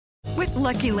With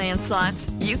Lucky Land Slots,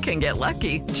 you can get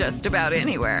lucky just about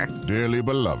anywhere. Dearly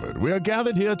beloved, we are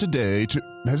gathered here today to...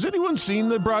 Has anyone seen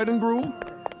the bride and groom?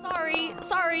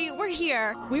 Sorry, we're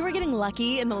here. We were getting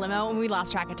lucky in the limo and we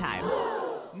lost track of time.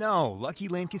 No, Lucky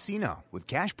Land Casino, with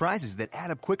cash prizes that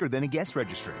add up quicker than a guest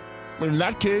registry. In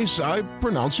that case, I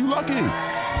pronounce you lucky.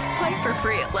 Play for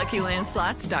free at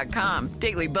LuckyLandSlots.com.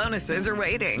 Daily bonuses are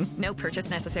waiting. No purchase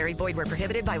necessary. Void where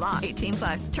prohibited by law.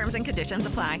 18+. Terms and conditions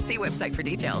apply. See website for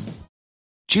details.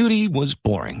 Judy was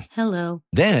boring. Hello.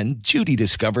 Then Judy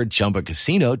discovered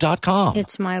ChumbaCasino.com.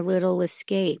 It's my little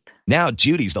escape. Now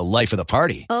Judy's the life of the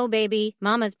party. Oh, baby,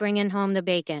 mama's bringing home the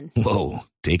bacon. Whoa,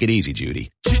 take it easy,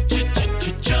 Judy.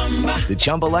 The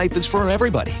Chumba life is for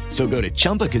everybody. So go to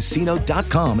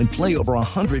ChumbaCasino.com and play over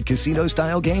 100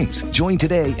 casino-style games. Join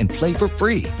today and play for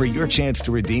free for your chance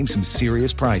to redeem some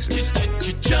serious prizes.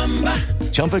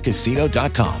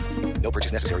 ChumbaCasino.com. No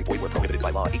purchase necessary. Void where prohibited by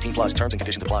law. 18+. Terms and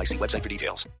conditions apply. See website for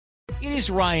details. It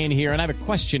is Ryan here, and I have a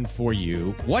question for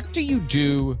you. What do you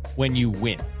do when you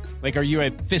win? Like, are you a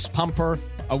fist pumper,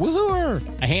 a woo-hooer,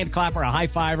 a hand clapper, a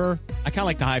high-fiver? I kind of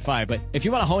like the high-five, but if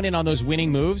you want to hone in on those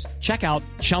winning moves, check out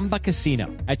Chumba Casino.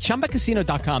 At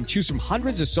ChumbaCasino.com, choose from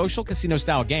hundreds of social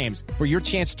casino-style games for your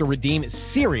chance to redeem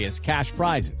serious cash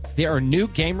prizes. There are new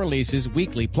game releases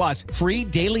weekly, plus free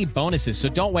daily bonuses, so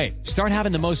don't wait. Start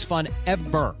having the most fun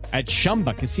ever at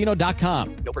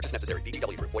ChumbaCasino.com. No purchase necessary.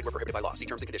 VGW. Void where prohibited by law. See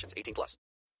terms and conditions. 18+.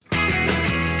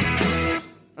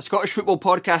 A Scottish football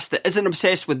podcast that isn't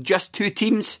obsessed with just two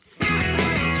teams,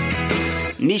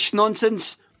 niche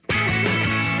nonsense,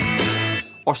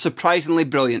 or surprisingly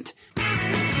brilliant.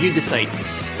 You decide.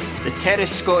 The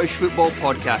Terrace Scottish Football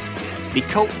Podcast. The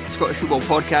cult Scottish football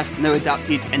podcast now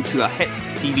adapted into a hit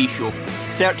TV show.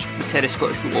 Search the Terrace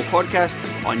Scottish Football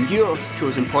Podcast on your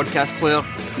chosen podcast player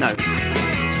now.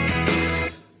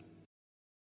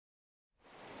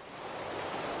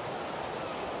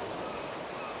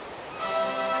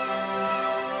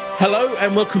 Hello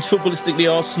and welcome to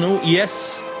Footballistically Arsenal.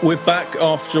 Yes, we're back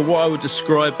after what I would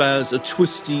describe as a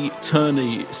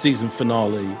twisty-turny season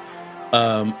finale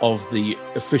of the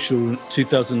official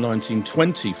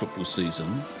 2019-20 football season,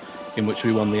 in which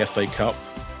we won the FA Cup.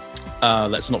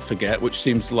 Let's not forget, which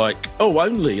seems like,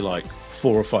 only like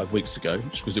 4 or 5 weeks ago,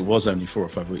 because it was only 4 or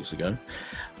 5 weeks ago.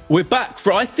 We're back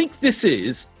for, I think this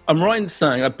is, I'm right in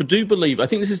saying, I do believe, I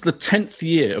think this is the 10th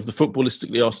year of the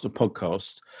Footballistically Arsenal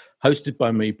podcast, hosted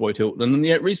by me, Boyd Hilton. And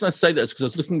the reason I say that is because I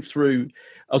was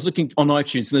looking on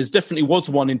iTunes, and there definitely was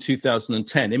one in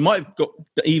 2010. It might have got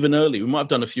even earlier. We might have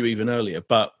done a few even earlier,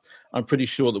 but I'm pretty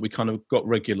sure that we kind of got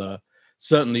regular,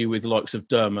 certainly with the likes of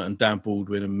Dermot and Dan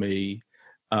Baldwin and me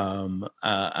and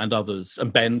others,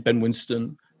 and Ben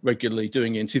Winston regularly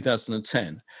doing it in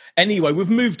 2010. Anyway,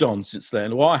 we've moved on since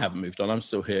then. Well, I haven't moved on. I'm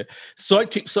still here.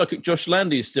 Sidekick Josh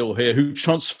Landy is still here, who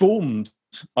transformed,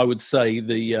 I would say,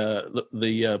 the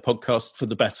podcast for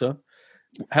the better.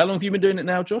 How long have you been doing it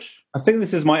now, Josh? I think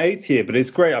this is my 8th year, but it's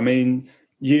great. I mean,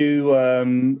 you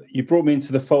brought me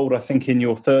into the fold, I think, in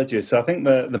your 3rd year. So I think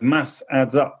the maths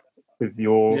adds up with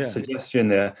your suggestion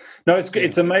there. No,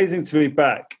 it's amazing to be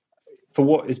back for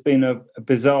what has been a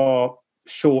bizarre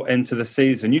short end to the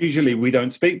season. Usually we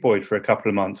don't speak, Boyd, for a couple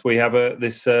of months. We have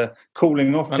this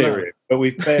cooling off period, but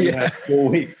we've barely had 4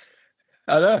 weeks.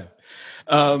 I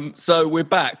know. So we're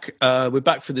back. We're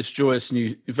back for this joyous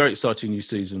new, very exciting new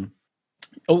season.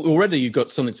 Already you've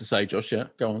got something to say, Josh, yeah?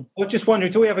 Go on. I was just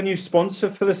wondering, do we have a new sponsor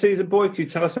for the season, Boyd? Can you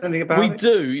tell us anything about it? We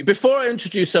do. Before I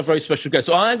introduce our very special guest,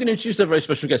 so I am going to introduce our very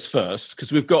special guest first,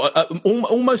 because we've got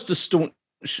almost as staunch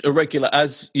a regular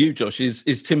as you, Josh,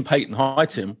 is Tim Payton. Hi,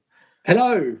 Tim.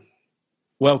 Hello.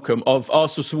 Welcome, of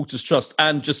Arsenal Supporters Trust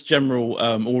and just general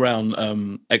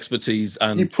all-round expertise.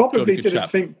 And you probably didn't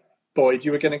think, Boyd,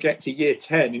 you were going to get to year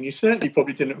 10, and you certainly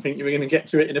probably didn't think you were going to get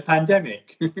to it in a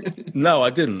pandemic. No, I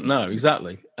didn't. No,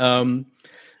 exactly. And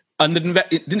didn't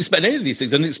expect any of these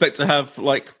things. I didn't expect to have,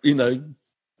 Mesut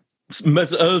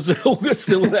Ozil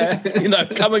still there,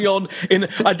 coming on.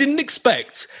 I didn't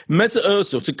expect Mesut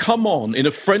Ozil to come on in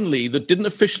a friendly that didn't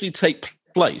officially take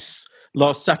place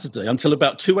last Saturday until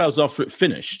about 2 hours after it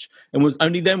finished, and was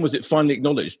only then was it finally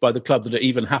acknowledged by the club that it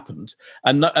even happened.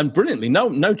 And brilliantly,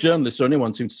 no journalists or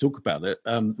anyone seemed to talk about it.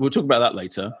 We'll talk about that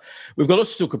later. We've got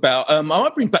lots to talk about. I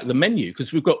might bring back the menu,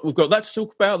 because we've got that to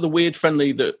talk about. The weird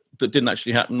friendly that didn't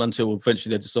actually happen until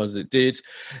eventually they decided it did.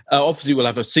 Obviously, we'll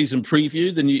have a season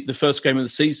preview. The first game of the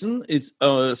season is at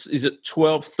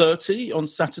 12:30 on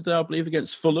Saturday, I believe,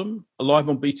 against Fulham, live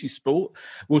on BT Sport.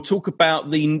 We'll talk about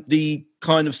the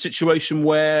kind of situation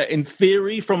where, in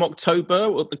theory, from October,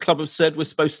 what the club have said, we're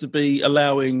supposed to be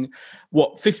allowing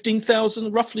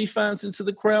 15,000 roughly fans into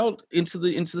the crowd, into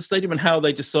the stadium, and how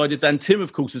they decided. And Tim,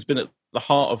 of course, has been at the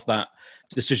heart of that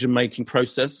decision-making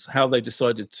process, how they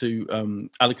decided to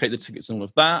allocate the tickets and all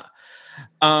of that.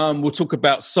 We'll talk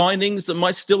about signings that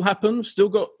might still happen. Still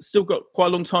got quite a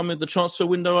long time with the transfer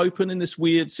window open in this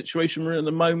weird situation we're in at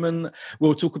the moment.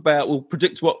 We'll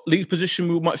predict what league position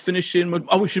we might finish in.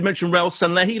 We should mention Raul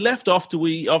Sanllehi left after our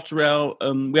we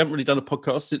haven't really done a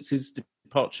podcast since his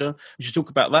departure. We should talk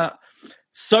about that.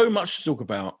 So much to talk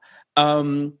about.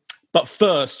 But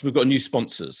first, we've got new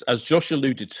sponsors. As Josh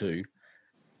alluded to,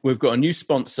 we've got a new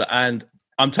sponsor, and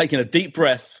I'm taking a deep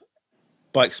breath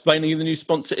by explaining who the new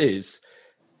sponsor is.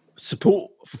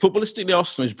 Support for Footballistically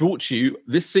Arsenal is brought to you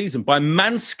this season by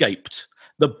Manscaped,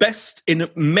 the best in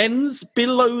men's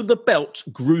below-the-belt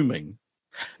grooming.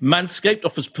 Manscaped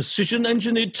offers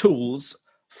precision-engineered tools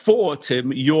for,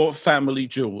 Tim, your family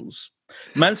jewels.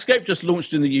 Manscaped just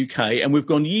launched in the UK, and we've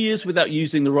gone years without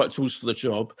using the right tools for the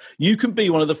job. You can be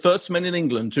one of the first men in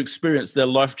England to experience their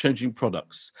life-changing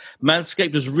products.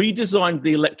 Manscaped has redesigned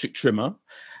the electric trimmer.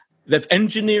 Their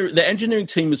engineering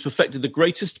team has perfected the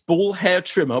greatest ball hair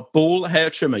trimmer,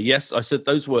 yes, I said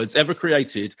those words, ever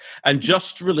created, and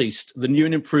just released the new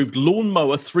and improved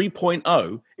Lawnmower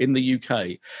 3.0 in the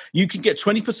UK. You can get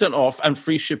 20% off and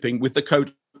free shipping with the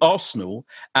code Arsenal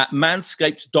at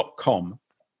manscaped.com.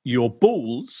 Your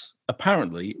balls,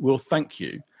 apparently, will thank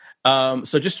you.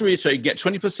 So just to reiterate, you get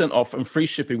 20% off and free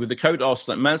shipping with the code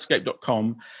Arsenal at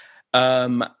manscaped.com.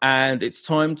 And it's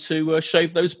time to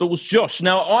shave those balls, Josh.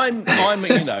 Now I'm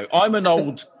in my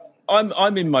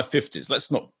 50s. Let's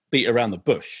not beat around the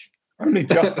bush. Only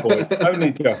just, boy.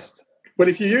 Only just. Well,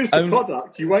 if you use the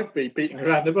product, you won't be beating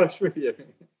around the bush, will you?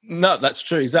 No, that's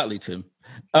true. Exactly, Tim.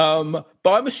 But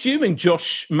I'm assuming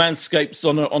Josh manscapes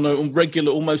on a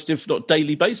regular, almost if not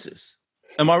daily basis.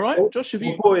 Am I right, Josh? Have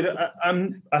you? Boyd,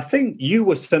 I think you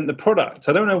were sent the product.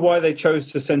 I don't know why they chose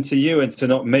to send to you and to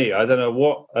not me. I don't know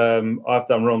what I've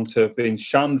done wrong to have been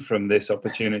shunned from this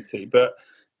opportunity. But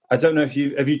I don't know if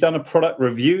have you done a product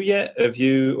review yet? Have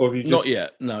you just... Not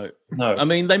yet. No. I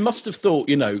mean, they must have thought,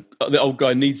 the old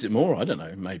guy needs it more. I don't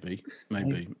know. Maybe.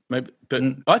 But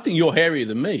I think you're hairier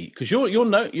than me because you are.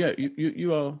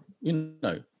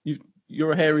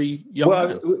 You're a hairy young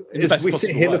man. As we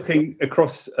sit here looking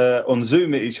across on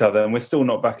Zoom at each other, and we're still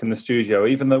not back in the studio,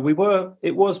 even though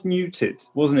it was muted,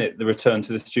 wasn't it? The return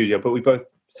to the studio, but we both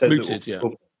said muted, yeah.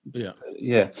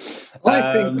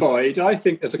 I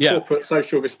think there's a corporate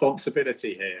social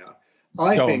responsibility here.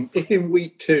 I think if in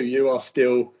week 2 you are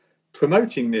still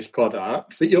promoting this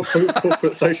product, that your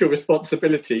corporate social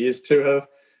responsibility is to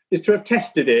have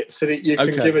tested it so that you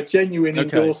can give a genuine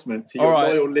endorsement to your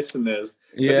loyal listeners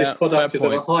that this product is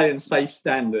of a high and safe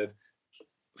standard.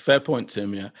 Fair point,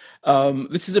 Tim, yeah.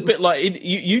 This is a bit like...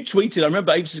 You tweeted, I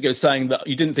remember ages ago, saying that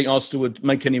you didn't think Arsenal would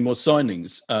make any more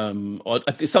signings. Or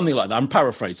something like that. I'm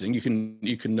paraphrasing. You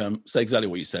can say exactly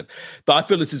what you said. But I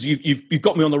feel this is... You've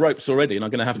got me on the ropes already, and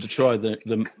I'm going to have to try the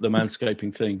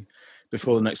manscaping thing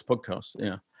before the next podcast,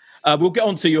 yeah. We'll get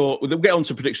on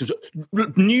to predictions.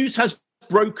 News has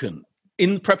broken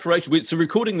in preparation. So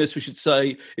recording this, we should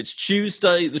say it's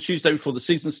Tuesday, the Tuesday before the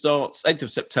season starts, 8th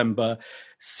of September,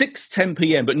 6:10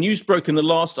 p.m. But news broke in the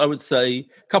last, I would say,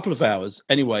 couple of hours.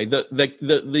 Anyway, that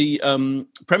the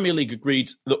Premier League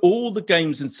agreed that all the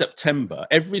games in September,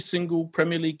 every single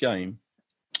Premier League game,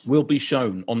 will be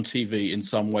shown on TV in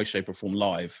some way, shape, or form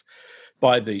live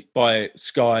by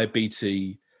Sky,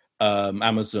 BT,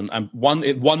 Amazon, and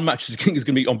one match is going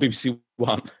to be on BBC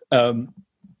One.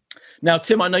 Now,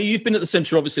 Tim, I know you've been at the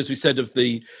centre, obviously, as we said, of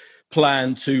the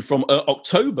plan from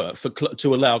October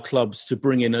to allow clubs to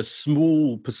bring in a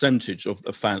small percentage of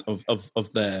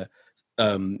their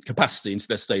capacity into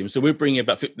their stadium. So we're bringing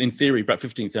in theory, about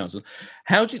 15,000.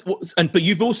 But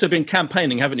you've also been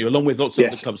campaigning, haven't you, along with lots of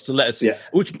other clubs to let us,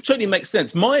 which totally makes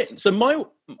sense.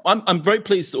 I'm very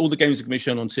pleased that all the games are going to be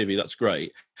shown on TV. That's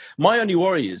great. My only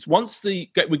worry is once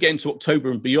we get into October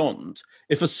and beyond,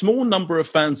 if a small number of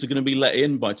fans are going to be let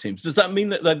in by teams, does that mean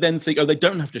that they then think, they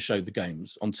don't have to show the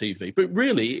games on TV? But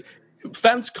really,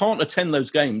 fans can't attend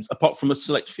those games apart from a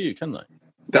select few, can they?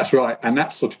 That's right, and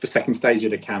that's sort of the second stage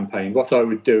of the campaign. What I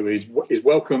would do is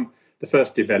welcome the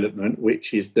first development,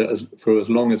 which is that for as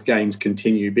long as games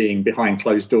continue being behind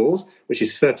closed doors, which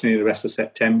is certainly the rest of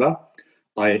September,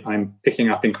 I'm picking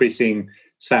up increasing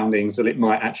soundings that it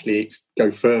might actually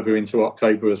go further into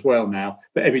October as well now.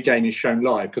 But every game is shown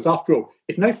live, because after all,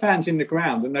 if no fans in the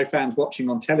ground and no fans watching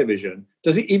on television,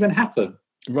 does it even happen?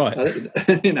 Right.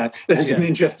 There's an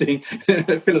interesting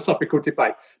philosophical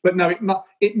debate. But no,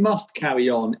 it must carry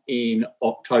on in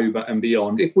October and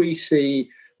beyond. If we see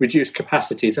reduced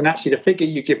capacities, and actually the figure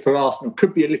you give for Arsenal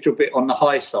could be a little bit on the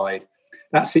high side.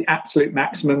 That's the absolute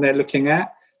maximum they're looking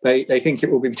at. They think it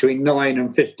will be between 9,000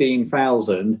 and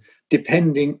 15,000,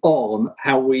 depending on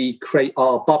how we create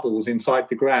our bubbles inside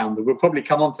the ground. And we'll probably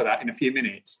come on to that in a few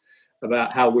minutes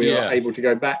about how we are able to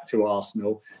go back to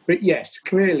Arsenal. But yes,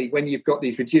 clearly when you've got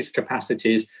these reduced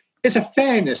capacities, it's a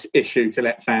fairness issue to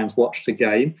let fans watch the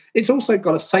game. It's also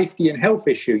got a safety and health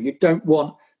issue. You don't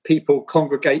want people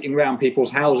congregating around people's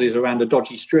houses around a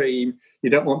dodgy stream. You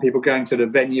don't want people going to the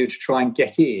venue to try and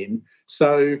get in.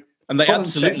 And they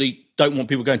absolutely don't want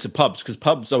people going to pubs, because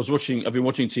pubs, I've been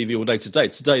watching TV all day today.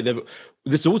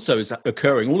 This also is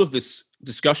occurring, all of this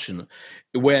discussion,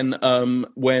 when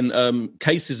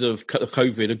cases of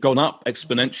COVID have gone up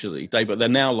exponentially, but they're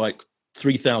now like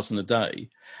 3,000 a day.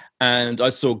 And I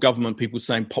saw government people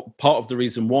saying part of the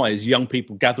reason why is young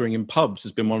people gathering in pubs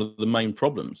has been one of the main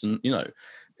problems. And,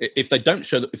 if they don't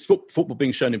show that, football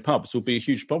being shown in pubs will be a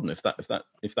huge problem if that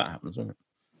happens, won't it?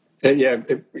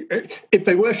 If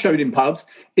they were shown in pubs,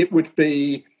 it would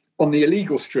be on the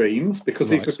illegal streams,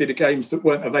 because these would be the games that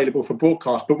weren't available for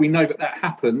broadcast. But we know that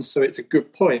happens, so it's a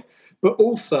good point. But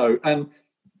also, and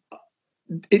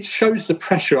it shows the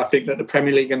pressure, I think, that the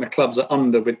Premier League and the clubs are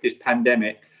under with this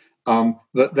pandemic,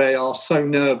 that they are so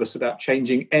nervous about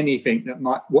changing anything that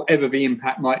might, whatever the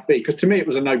impact might be. Because to me, it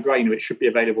was a no-brainer. It should be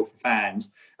available for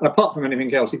fans. And apart from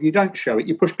anything else, if you don't show it,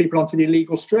 you push people onto the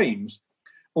illegal streams.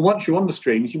 And once you're on the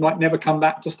streams, you might never come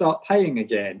back to start paying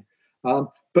again.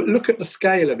 But look at the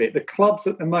scale of it. The clubs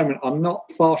at the moment are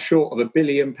not far short of £1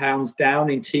 billion down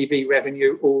in TV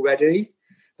revenue already.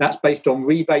 That's based on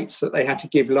rebates that they had to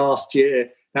give last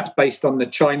year. That's based on the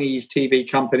Chinese TV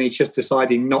companies just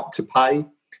deciding not to pay.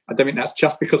 I don't think that's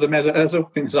just because of Mesut Ozil. I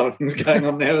think there's other things going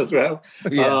on there as well.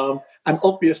 And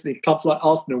obviously, clubs like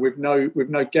Arsenal with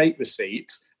no gate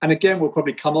receipts. And again, we'll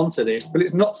probably come on to this, but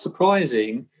it's not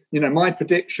surprising. My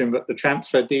prediction that the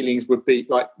transfer dealings would be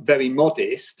very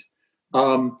modest,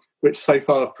 which so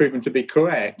far have proven to be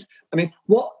correct. I mean,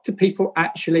 what do people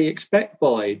actually expect,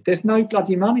 Boyd? There's no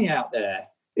bloody money out there.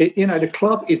 The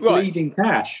club is bleeding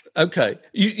cash. Okay,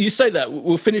 you say that.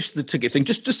 We'll finish the ticket thing.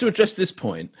 Just to address this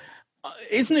point,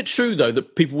 isn't it true, though,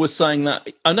 that people were saying that...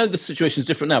 I know the situation is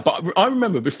different now, but I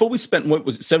remember before we spent,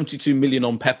 72 million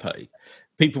on Pepe,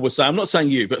 people were saying, I'm not saying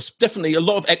you, but definitely a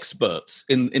lot of experts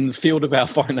in the field of our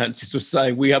finances were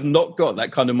saying we have not got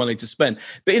that kind of money to spend.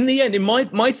 But in the end, in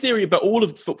my theory about all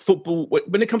of football,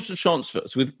 when it comes to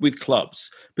transfers with clubs,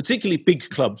 particularly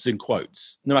big clubs in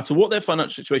quotes, no matter what their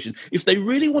financial situation, if they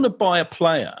really want to buy a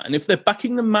player and if they're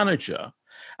backing the manager,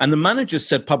 and the manager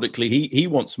said publicly he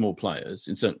wants more players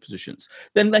in certain positions,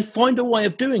 then they find a way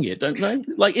of doing it, don't they?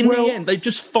 The end, they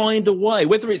just find a way,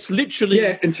 whether it's literally...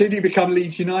 Yeah, until you become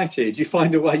Leeds United, you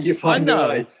find a way, a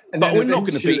way. But we're not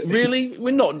going to be... Really?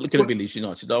 We're not going to be Leeds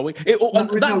United, are we?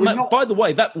 By the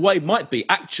way, that way might be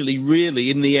actually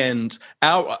really, in the end,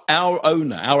 our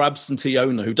owner, our absentee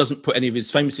owner, who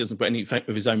famously doesn't put any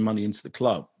of his own money into the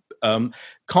club,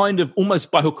 kind of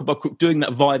almost by hook or by crook doing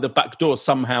that via the back door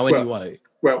somehow anyway.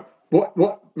 Well,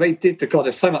 what they did to God,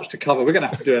 there's so much to cover. We're going to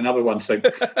have to do another one soon.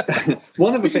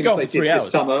 One of the things they did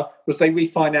this summer was they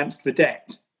refinanced the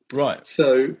debt. Right.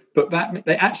 But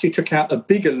they actually took out a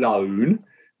bigger loan,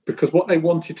 because what they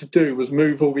wanted to do was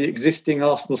move all the existing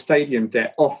Arsenal Stadium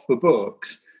debt off the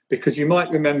books, because you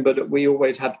might remember that we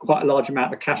always had quite a large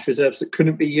amount of cash reserves that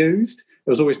couldn't be used.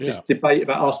 There was always this debate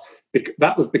about us.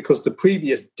 That was because the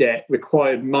previous debt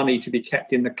required money to be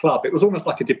kept in the club. It was almost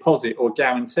like a deposit or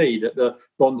guarantee that the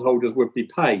bondholders would be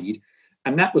paid.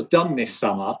 And that was done this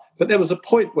summer. But there was a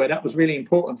point where that was really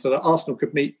important so that Arsenal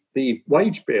could meet the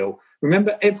wage bill.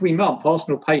 Remember, every month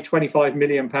Arsenal pay £25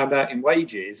 million out in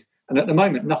wages. And at the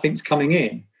moment, nothing's coming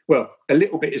in. Well, a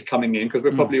little bit is coming in because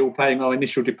we're probably all paying our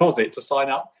initial deposit to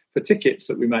sign up for tickets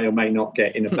that we may or may not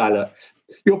get in a ballot.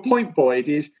 Your point, Boyd,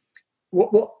 is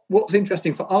what's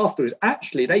interesting for Arsenal is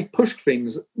actually they pushed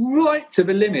things right to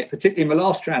the limit, particularly in the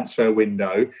last transfer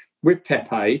window with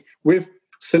Pepe, with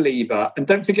Saliba. And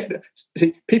don't forget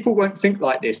that people won't think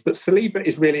like this, but Saliba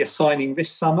is really a signing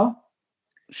this summer.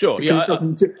 Sure, we've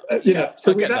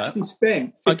actually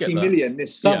spent 50 million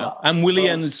this summer. Yeah. And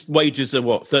Willian's wages are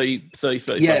what, 35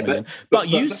 million? But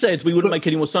you said we wouldn't make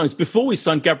any more signings before we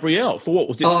signed Gabriel for what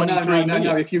was it, 23 million?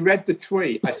 No. If you read the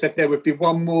tweet, I said there would be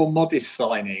one more modest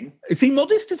signing. Is he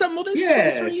modest? Is that modest?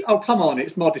 Yes. Oh, come on,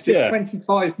 it's modest. It's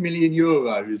 25 million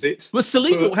euros. Was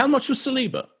Saliba, how much was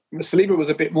Saliba? Saliba was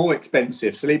a bit more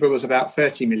expensive. Saliba was about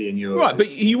 30 million euros. Right, but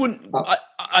you wouldn't.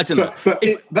 I don't know.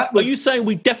 Are you saying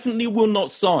we definitely will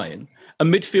not sign a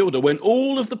midfielder when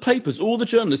all of the papers, all the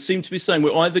journalists seem to be saying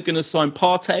we're either going to sign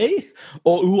Partey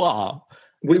or Aouar?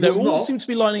 They all seem to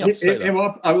be lining up to say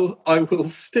that. I will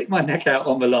stick my neck out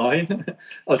on the line.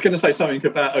 I was going to say something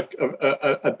about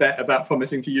a bet about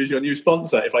promising to use your new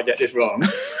sponsor if I get this wrong.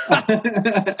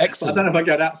 Excellent. I don't know if I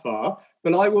go that far,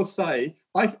 but I will say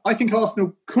I think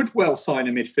Arsenal could well sign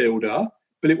a midfielder,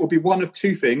 but it will be one of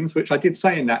two things, which I did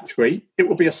say in that tweet. It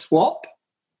will be a swap.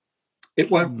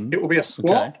 It won't. Mm-hmm. It will be a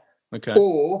swap. Okay.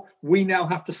 Or we now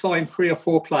have to sign 3 or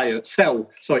 4 players. Sell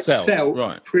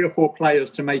right. 3 or 4 players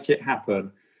to make it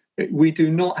happen. We do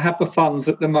not have the funds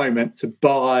at the moment to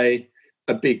buy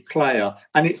a big player.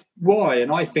 And it's why,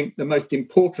 and I think the most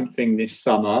important thing this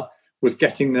summer was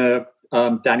getting the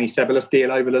Dani Ceballos deal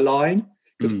over the line.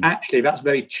 Because actually that's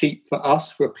very cheap for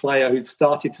us, for a player who'd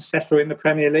started to settle in the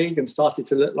Premier League and started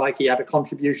to look like he had a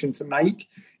contribution to make.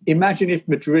 Imagine if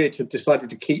Madrid had decided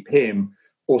to keep him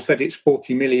or said it's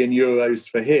 40 million euros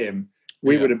for him.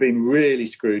 We would have been really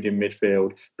screwed in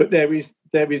midfield. But there is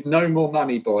no more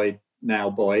money, Boyd.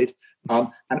 And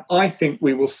I think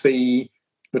we will see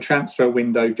the transfer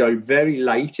window go very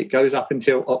late. It goes up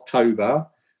until October.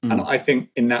 And I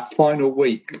think in that final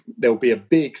week, there'll be a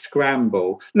big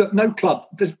scramble. Look, no club,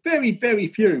 there's very, very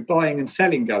few buying and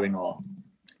selling going on.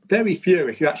 Very few,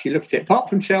 if you actually look at it, apart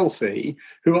from Chelsea,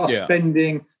 who are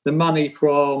spending the money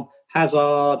from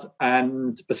Hazard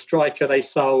and the striker they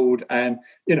sold. And,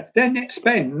 their net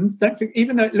spend,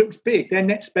 even though it looks big, their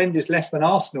net spend is less than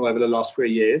Arsenal over the last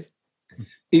 3 years,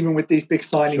 even with these big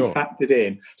signings factored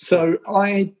in. So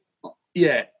I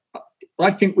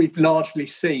think we've largely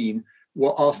seen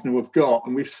what Arsenal have got,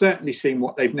 and we've certainly seen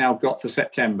what they've now got for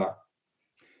September.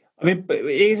 I mean, but it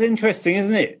is interesting,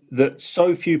 isn't it, that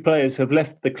so few players have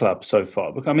left the club so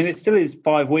far? I mean, it still is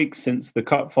 5 weeks since the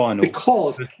cup final.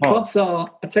 Because clubs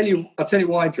are, I tell you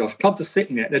why, Josh. Clubs are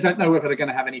sitting there. They don't know whether they're going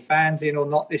to have any fans in or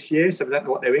not this year, so they don't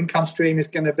know what their income stream is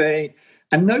going to be,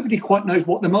 and nobody quite knows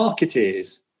what the market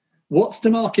is. What's the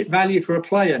market value for a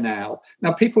player now?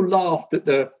 Now, people laughed at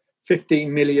the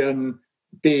 15 million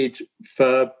bid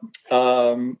for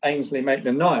Ainsley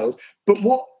Maitland-Niles, but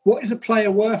what is a player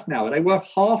worth now? Are they worth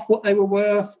half what they were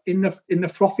worth in the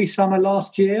frothy summer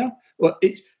last year? Well,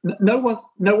 it's no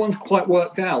one's quite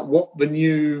worked out what the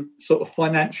new sort of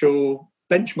financial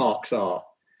benchmarks are.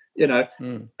 But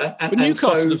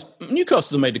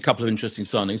Newcastle have made a couple of interesting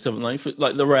signings, haven't they? For,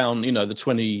 like around the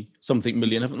 20-something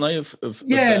million, haven't they?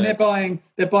 And they're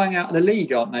buying out of the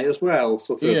league, aren't they, as well?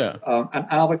 Sort of, and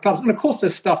other clubs, and of course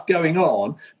there's stuff going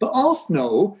on. But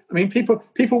Arsenal, I mean, people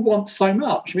want so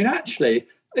much. I mean, actually,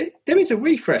 there is a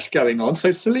refresh going on. So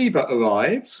Saliba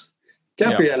arrives.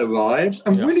 Gabriel arrives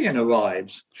and Willian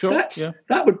arrives. Sure,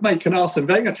 that would make an Arsene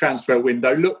Wenger transfer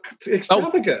window look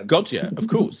extravagant. Oh, God, yeah, of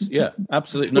course, yeah,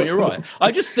 absolutely. No, you're right.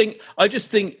 I tell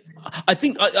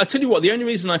you what, the only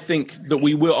reason I think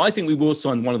we will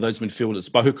sign one of those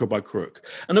midfielders by hook or by crook,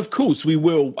 and of course we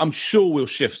will. I'm sure we'll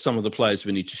shift some of the players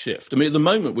we need to shift. I mean, at the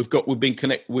moment we've been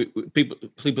connected.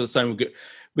 People are saying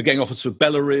we're getting offers for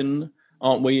Bellerin.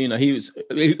 Aren't we?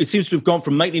 It seems to have gone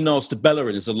from Maitland-Niles to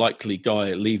Bellerin as a likely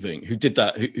guy leaving. Who did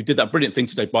that brilliant thing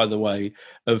today, by the way,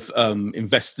 of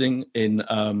investing in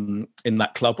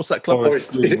that club. What's that club?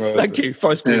 Thank you,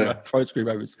 Forest Green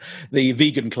Rovers, the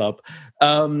vegan club.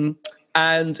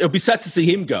 And it'll be sad to see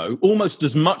him go. Almost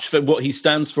as much for what he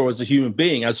stands for as a human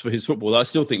being as for his football. I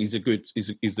still think he's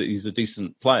a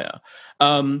decent player.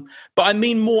 But I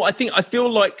mean more. I feel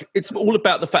like it's all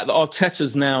about the fact that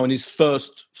Arteta's now in his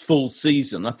first full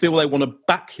season. I feel they want to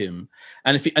back him,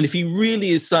 and if he really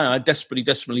is saying, I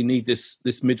desperately need this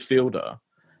midfielder,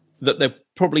 that they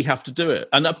probably have to do it.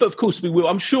 And but of course we will.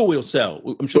 I'm sure we'll sell.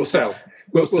 We'll sell.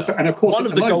 And of course, one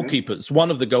of the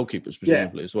goalkeepers,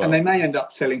 presumably as well. And they may end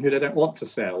up selling who they don't want to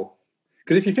sell.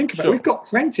 Because if you think about it, we've got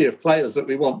plenty of players that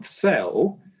we want to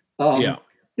sell. Well,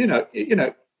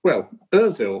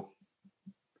 Ozil,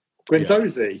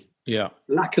 Guendouzi,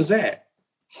 Lacazette,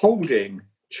 Holding,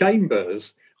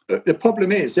 Chambers. The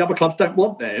problem is the other clubs don't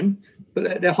want them,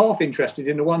 but they're half interested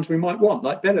in the ones we might want,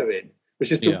 like Bellerin,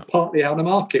 which is partly how the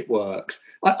market works.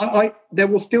 There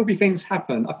will still be things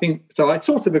happen. I think so. I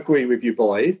sort of agree with you,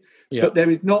 Boyd. But there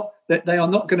is not that they are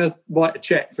not going to write a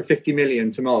check for 50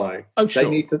 million tomorrow. Oh, sure.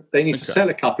 They need to sell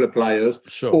a couple of players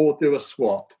or do a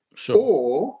swap. Sure.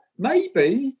 Or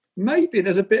maybe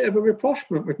there's a bit of a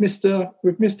rapprochement with Mr.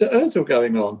 Ozil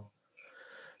going on.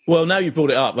 Well, now you've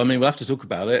brought it up. I mean, we'll have to talk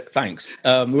about it. Thanks.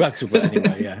 We'll have to talk about it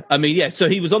anyway, yeah. I mean, yeah, so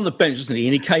he was on the bench, wasn't he?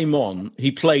 And he came on.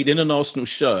 He played in an Arsenal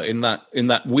shirt in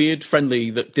that weird friendly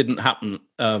that didn't happen.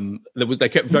 They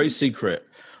kept very secret.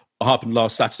 What happened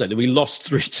last Saturday? We lost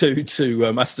 3-2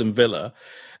 to Aston Villa.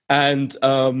 And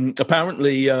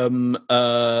apparently...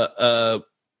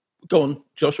 go on,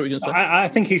 Josh, what were you going to say? I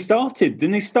think he started.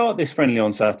 Didn't he start this friendly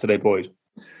on Saturday, Boyd?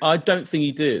 I don't think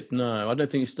he did. No, I don't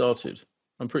think he started.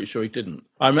 I'm pretty sure he didn't.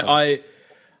 I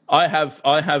have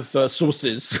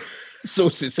sources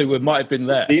who might have been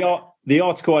there. The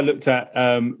article I looked at,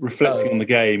 reflecting on the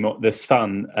game, The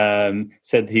Sun,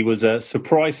 said he was a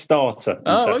surprise starter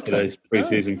in Saturday's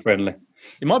pre-season friendly.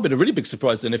 It might have been a really big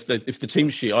surprise then if the team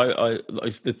sheet,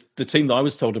 if the team that I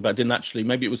was told about didn't actually,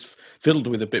 maybe it was filled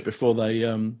with a bit before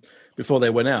they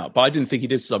went out. But I didn't think he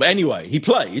did start. But anyway, he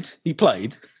played,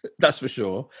 that's for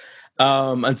sure.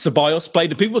 And Ceballos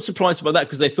played. People were surprised about that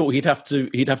because they thought he'd have to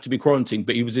be quarantined,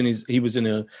 but he was in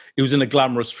a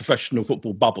glamorous professional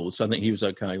football bubble, so I think he was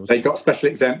okay. They got special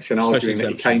exemption, arguing that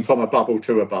he came from a bubble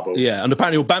to a bubble. Yeah, and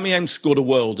apparently Aubameyang scored a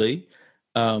worldie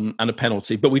and a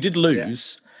penalty, but we did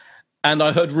lose. Yeah. And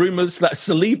I heard rumours that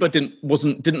Saliba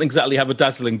didn't exactly have a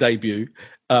dazzling debut,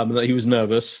 that he was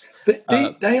nervous. But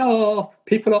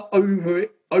people are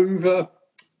over.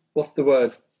 What's the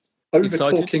word? Over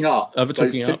talking up.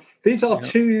 These are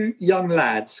two young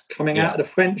lads coming out of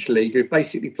the French league who've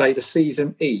basically played a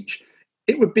season each.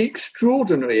 It would be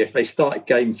extraordinary if they started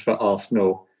games for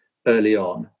Arsenal early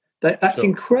on. That's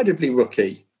incredibly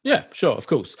rookie. Yeah, sure, of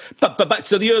course. But back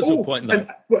to the Ozil point, though.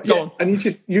 Go on. And you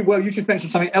just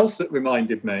mentioned something else that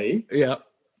reminded me. Yeah.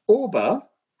 Auba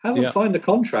hasn't signed a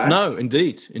contract. No,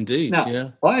 indeed.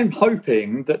 Now, I'm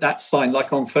hoping that that's signed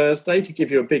like on Thursday to give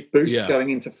you a big boost going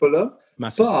into Fulham.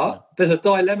 Massive, but there's a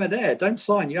dilemma there. Don't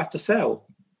sign, you have to sell.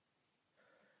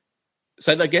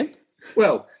 Say that again?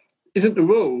 Well, isn't the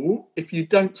rule if you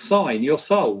don't sign, you're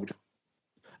sold?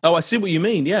 Oh, I see what you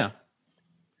mean, yeah.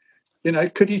 You know,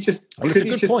 could you just... Well, it's a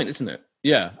good point, isn't it?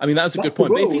 Yeah, I mean, that's a good point.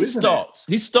 Rule, but if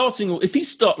he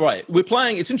starts, right, we're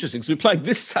playing, it's interesting, because we're playing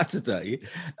this Saturday,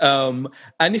 and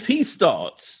if he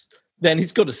starts, then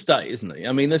he's got to stay, isn't he?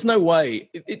 I mean, there's no way...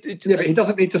 but he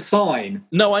doesn't need to sign.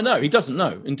 No, I know, he doesn't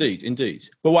know, indeed.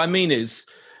 But what I mean is,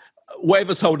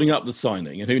 whatever's holding up the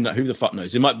signing, and who the fuck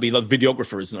knows? It might be like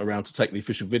videographer isn't around to take the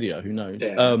official video, who knows?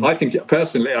 Yeah. I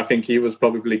think he was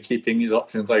probably keeping his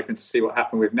options open to see what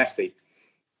happened with Messi.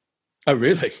 Oh,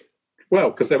 really? Well,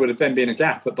 because there would have then been a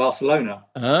gap at Barcelona.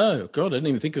 Oh, God, I didn't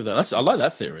even think of that. I like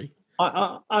that theory.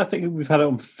 I think we've had it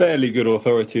on fairly good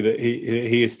authority that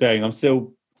he is staying. I'm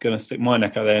still going to stick my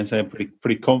neck out there and say I'm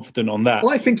pretty confident on that.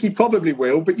 Well, I think he probably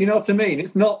will, but you know what I mean?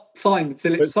 It's not signed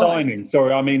until it's signed. Signing.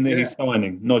 Sorry, I mean that he's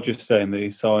signing, not just saying that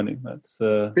he's signing. That's.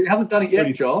 But he hasn't done it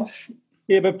yet, Josh.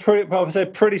 Yeah, but I would say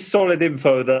pretty solid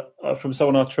info that from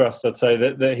someone I trust. I'd say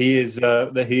that he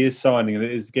is signing and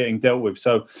it is getting dealt with.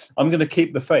 So I'm going to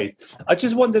keep the faith. I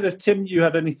just wondered if Tim, you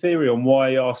had any theory on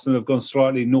why Arsenal have gone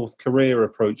slightly North Korea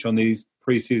approach on these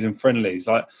pre-season friendlies.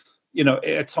 Like, you know,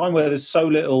 at a time where there's so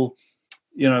little,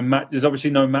 you know, there's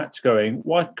obviously no match going.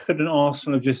 Why couldn't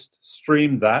Arsenal have just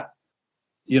streamed that,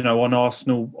 you know, on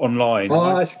Arsenal online?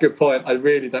 Oh, that's a good point. I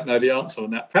really don't know the answer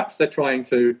on that. Perhaps they're trying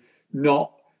to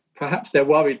not. Perhaps they're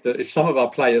worried that if some of our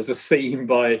players are seen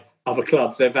by other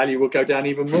clubs, their value will go down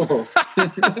even more.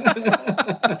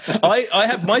 I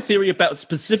have my theory about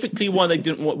specifically why I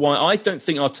don't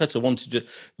think Arteta wanted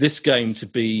this game to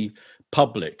be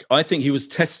public. I think he was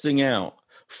testing out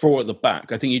 4 at the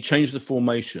back. I think he changed the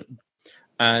formation,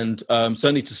 and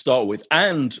certainly to start with,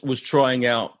 and was trying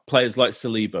out players like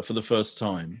Saliba for the first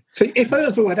time. See, if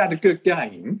Ozil had a good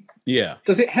game,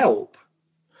 does it help?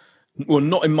 Well,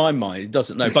 not in my mind. It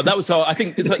doesn't know. But that was how I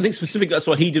think specifically that's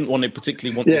why he didn't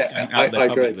particularly want this game out there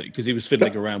publicly, because he was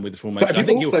fiddling around with the formation. I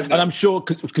think and I'm sure,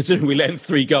 considering we let in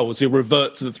 3 goals, he'll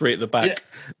revert to the 3 at the back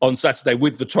on Saturday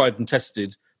with the tried and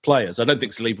tested players. I don't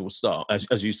think Saliba will start,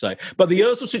 as you say. But the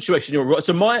Ozil situation, you're right.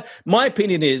 So my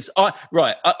opinion is,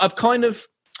 I've kind of.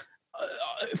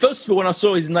 First of all, when I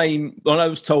saw his name, when I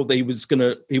was told that he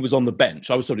was on the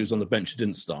bench, I was told he was on the bench. He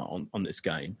didn't start on this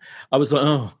game. I was like,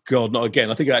 oh God, not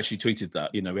again. I think I actually tweeted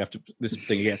that. You know, we have to this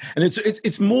thing again, and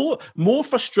it's more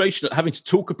frustration at having to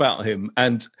talk about him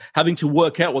and having to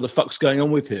work out what the fuck's going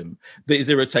on with him that is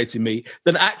irritating me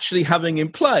than actually having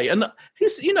him play. And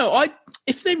he's, you know,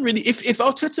 if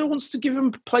Arteta wants to give him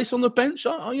a place on the bench,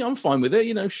 I'm fine with it.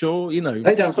 You know, sure, you know,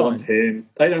 they don't want him.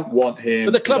 They don't want him.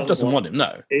 But the club doesn't want him.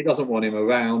 No, he doesn't want him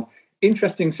around.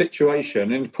 Interesting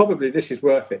situation, and probably this is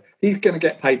worth it. He's going to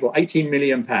get paid, £18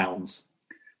 million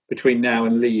between now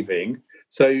and leaving.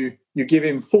 So you give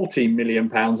him £14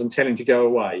 million and tell him to go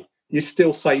away. you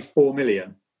still save 4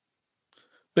 million.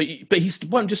 But he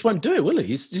won't do it, will he?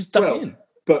 He's just dug in.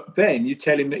 But then you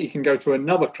tell him that he can go to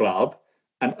another club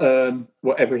and earn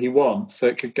whatever he wants, so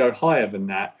it could go higher than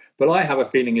that. But I have a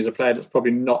feeling he's a player that's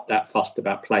probably not that fussed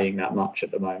about playing that much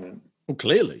at the moment. Well,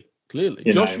 clearly.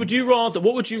 Josh, what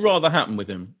would you rather happen with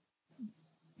him?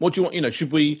 What do you want?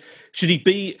 Should he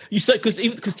be? You said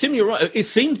because Tim, you're right. It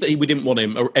seemed that we didn't want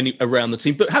him around the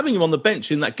team, but having him on the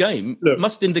bench in that game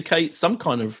must indicate some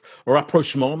kind of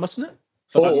rapprochement, mustn't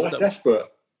it? Desperate.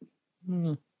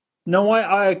 No,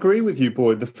 I agree with you,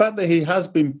 Boyd. The fact that he has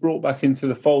been brought back into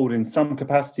the fold in some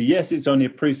capacity, yes, it's only a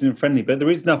pre-season friendly, but there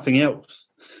is nothing else.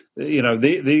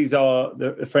 These are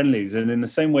the friendlies, and in the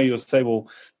same way you'll say, well,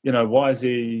 why is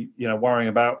he, worrying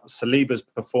about Saliba's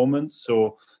performance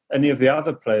or any of the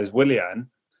other players, Willian?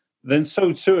 Then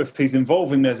so too, if he's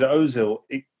involving Mesut Ozil,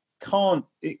 it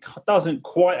doesn't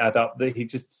quite add up that he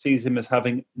just sees him as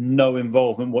having no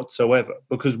involvement whatsoever.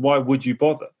 Because why would you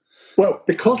bother? Well,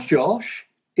 because Josh,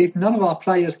 if none of our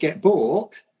players get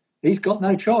bought, he's got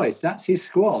no choice. That's his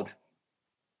squad.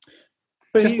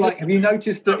 But have you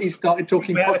noticed that he started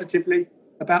talking positively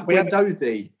about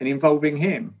Guendouzi and involving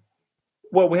him?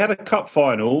 Well, we had a cup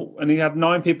final and he had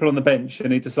 9 people on the bench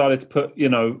and he decided to put,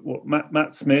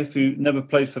 Matt Smith, who never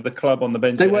played for the club, on the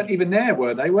bench. They weren't even there,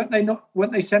 were they? Weren't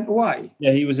they sent away?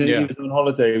 Yeah, he was on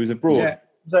holiday. He was abroad. Yeah.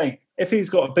 I'm saying, if he's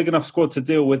got a big enough squad to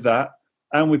deal with that,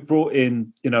 and we've brought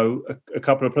in, a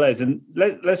couple of players. And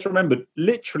let's remember,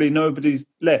 literally nobody's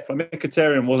left.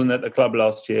 Mkhitaryan wasn't at the club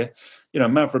last year.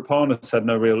 Mavropanos had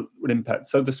no real impact.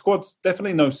 So the squad's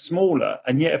definitely no smaller.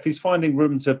 And yet, if he's finding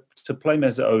room to play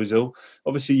Mesut Ozil,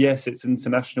 obviously, yes, it's an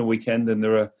international weekend and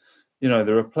there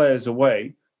are players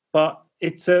away. But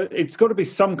it's got to be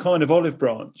some kind of olive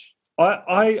branch.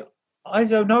 I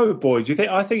don't know, boys. Do you think?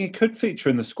 I think he could feature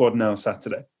in the squad now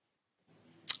Saturday.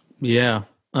 Yeah.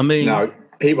 I mean, no,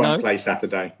 he won't play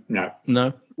Saturday. No.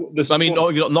 Definitely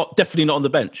not on the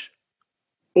bench.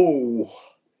 Oh,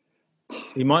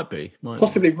 he might be.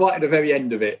 Possibly right at the very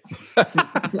end of it.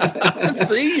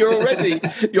 See, you're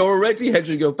already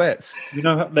hedging your bets.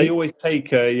 They always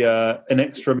take an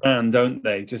extra man, don't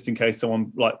they? Just in case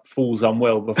someone falls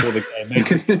unwell before the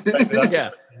game.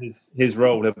 Yeah, his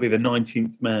role. He'll be the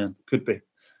 19th man. Could be.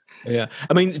 Yeah,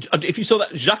 I mean, if you saw that,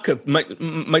 Xhaka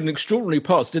made an extraordinary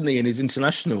pass, didn't he, in his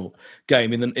international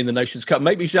game in the Nations Cup?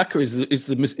 Maybe Xhaka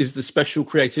is the special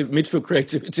midfield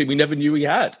creativity we never knew he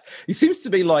had. He seems to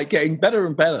be getting better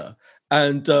and better,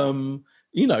 and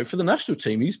for the national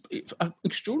team, he's an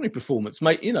extraordinary performance,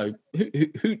 mate.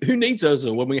 Who needs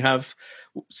Ozil when we have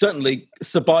certainly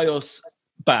Ceballos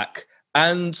back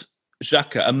and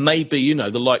Xhaka, and maybe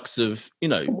the likes of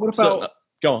What about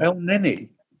El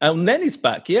Neni? El Neni's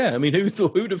back, yeah. I mean,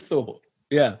 who'd have thought?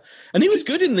 Yeah, and he was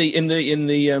good in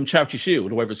the Charity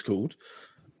Shield, or whatever it's called,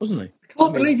 wasn't he? I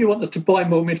can't believe you want us to buy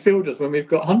more midfielders when we've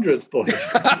got hundreds, boys.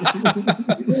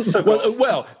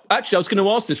 well, actually, I was going to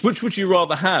ask this: which would you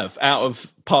rather have out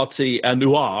of Partey and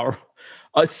Aouar?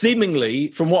 Seemingly,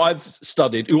 from what I've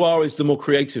studied, Aouar is the more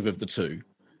creative of the two.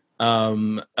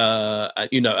 And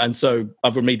so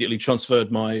I've immediately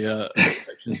transferred my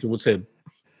affections towards him.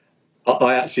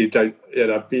 I actually don't.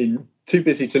 I've been too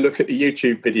busy to look at the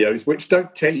YouTube videos, which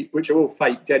don't tell you, which are all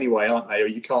faked anyway, aren't they? Or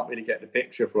you can't really get the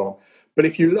picture from. But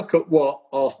if you look at what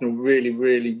Arsenal really,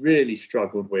 really, really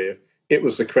struggled with, it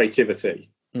was the creativity.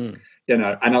 And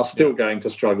are still going to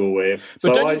struggle with.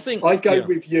 But so I go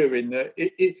with you in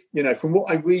that. From what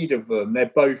I read of them,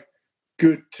 they're both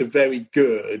good to very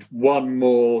good. One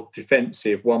more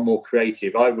defensive, one more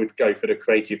creative. I would go for the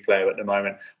creative player at the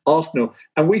moment. Arsenal,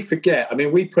 and we forget, I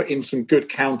mean, we put in some good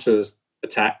counters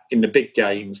attack in the big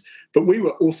games, but we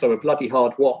were also a bloody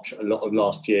hard watch a lot of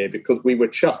last year because we were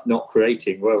just not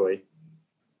creating, were we?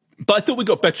 But I thought we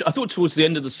got better. I thought towards the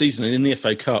end of the season and in the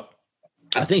FA Cup,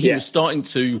 I think he was starting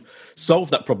to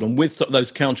solve that problem with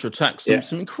those counter attacks.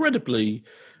 Some incredibly...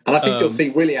 And I think you'll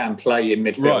see Willian play in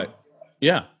midfield. Right,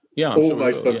 yeah. Yeah,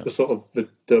 almost the sort of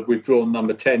the withdrawn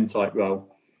number 10 type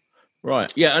role. Right.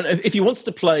 Yeah, and if he wants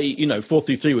to play,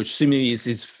 4-3-3, which seemingly is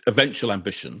his eventual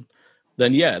ambition,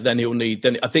 then he'll need.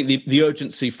 Then I think the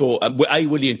urgency for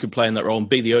Willian could play in that role, and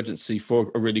B, the urgency for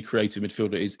a really creative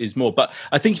midfielder is more. But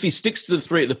I think if he sticks to the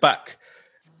three at the back,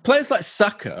 players like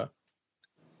Saka,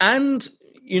 and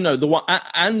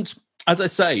and as I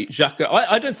say, Xhaka,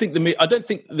 I don't think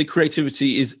the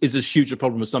creativity is as huge a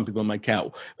problem as some people make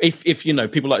out. If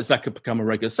people like Xhaka become a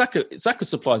regular, Xhaka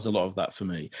supplies a lot of that for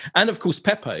me. And of course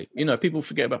Pepe. People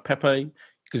forget about Pepe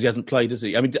because he hasn't played, has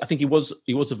he? I mean, I think he was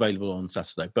available on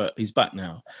Saturday, but he's back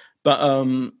now. But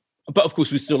But of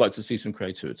course, we still like to see some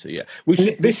creativity. Yeah,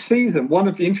 this season, one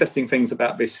of the interesting things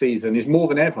about this season is more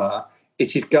than ever,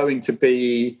 it is going to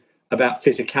be about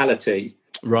physicality.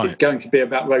 Right. It's going to be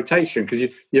about rotation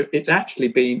because it's actually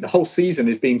been the whole season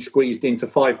is being squeezed into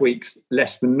 5 weeks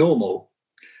less than normal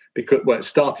because it's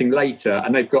starting later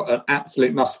and they've got an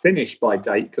absolute must finish by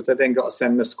date because they've then got to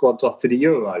send the squads off to the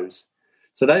Euros.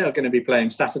 So they are going to be playing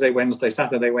Saturday, Wednesday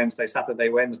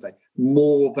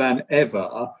more than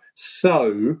ever.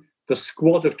 So the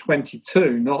squad of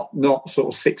 22, not sort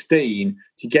of 16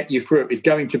 to get you through it is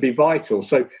going to be vital.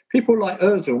 So people like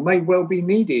Ozil may well be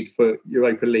needed for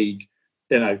Europa League,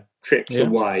 trips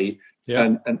away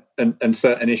and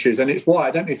certain issues. And it's why,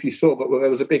 I don't know if you saw, but there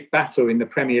was a big battle in the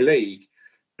Premier League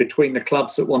between the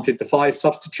clubs that wanted the 5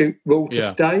 substitute rule to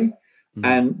stay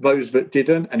and those that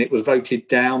didn't. And it was voted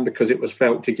down because it was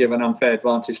felt to give an unfair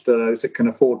advantage to those that can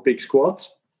afford big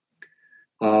squads.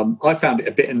 I found it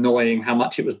a bit annoying how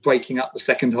much it was breaking up the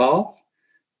second half.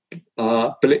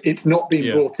 But it's not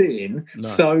been brought in. No.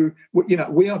 So, we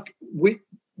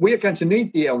are going to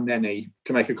need the El Neni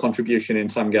to make a contribution in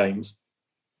some games.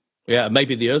 Yeah,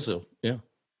 maybe the Ozil. Yeah.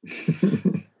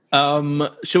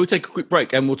 Shall we take a quick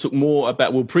break and we'll talk more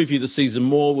about? We'll preview the season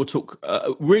more. We'll talk.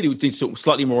 We need to talk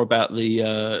slightly more about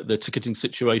the ticketing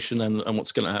situation and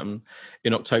what's going to happen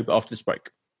in October after this break.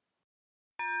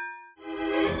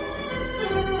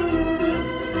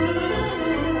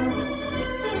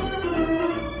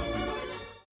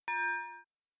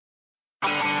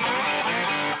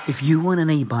 If you want an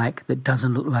e-bike that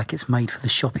doesn't look like it's made for the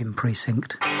shopping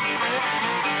precinct,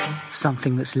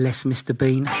 something that's less Mr.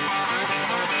 Bean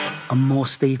and more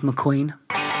Steve McQueen,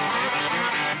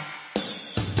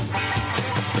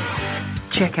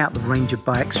 check out the range of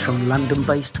bikes from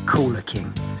London-based Cooler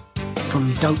King.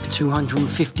 From dope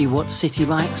 250-watt city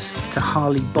bikes to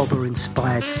Harley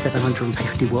Bobber-inspired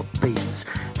 750-watt beasts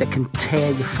that can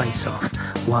tear your face off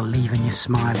while leaving your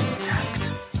smile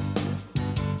intact.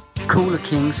 Cooler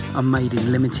Kings are made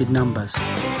in limited numbers,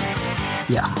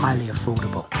 yet highly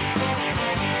affordable.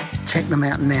 Check them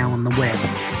out now on the web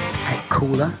at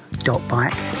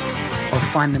cooler.bike or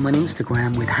find them on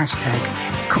Instagram with hashtag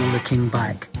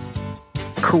CoolerKingBike.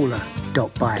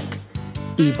 Cooler.bike.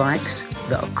 E-bikes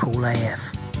that are cool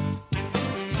AF.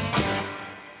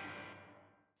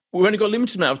 We've only got a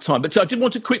limited amount of time, but I did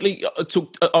want to quickly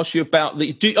ask you about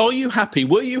are you happy?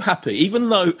 Were you happy? Even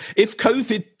though if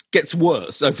COVID gets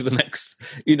worse over the next,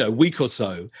 week or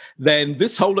so, then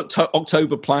this whole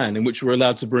October plan in which we're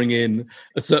allowed to bring in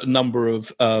a certain number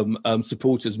of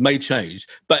supporters may change.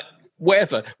 But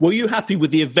whatever, were you happy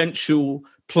with the eventual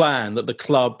plan that the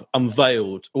club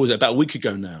unveiled, or was it about a week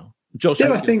ago now? Josh,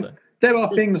 there are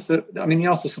things that, the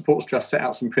Arsenal Supporters Trust set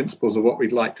out some principles of what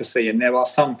we'd like to see, and there are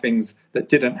some things that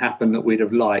didn't happen that we'd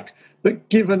have liked. But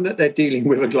given that they're dealing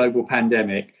with a global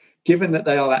pandemic, given that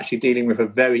they are actually dealing with a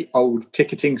very old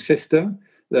ticketing system,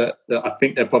 that I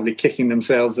think they're probably kicking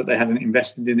themselves that they hadn't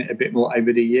invested in it a bit more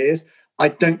over the years, I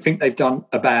don't think they've done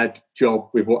a bad job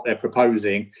with what they're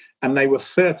proposing. And there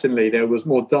was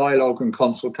more dialogue and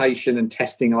consultation and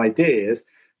testing ideas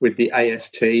with the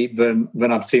AST than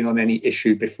I've seen on any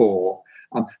issue before.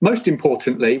 Most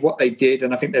importantly, what they did,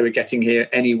 and I think they were getting here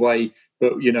anyway,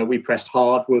 but we pressed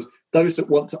hard, was those that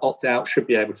want to opt out should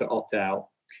be able to opt out.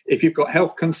 If you've got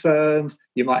health concerns,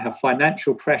 you might have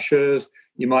financial pressures,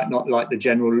 you might not like the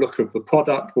general look of the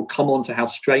product. We'll come on to how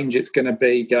strange it's going to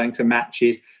be going to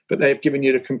matches, but they've given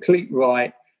you the complete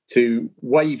right to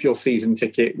waive your season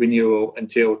ticket renewal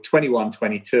until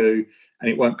 21-22, and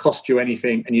it won't cost you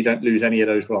anything and you don't lose any of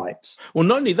those rights. Well,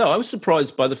 not only that, I was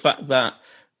surprised by the fact that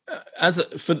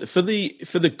for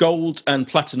the gold and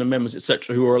platinum members,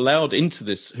 etc., who are allowed into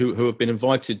this, who have been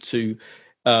invited to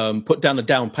put down a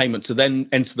down payment to then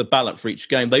enter the ballot for each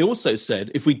game. They also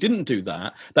said if we didn't do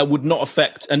that, that would not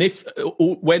affect. And if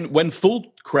when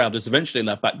full crowd is eventually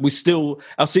allowed back,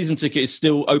 our season ticket is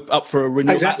still up for a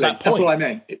renewal. Exactly, at that point. That's what I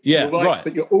meant.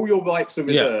 All your rights are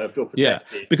reserved or protected.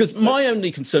 Yeah, because my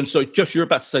only concern. So, Josh, you're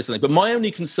about to say something, but my only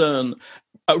concern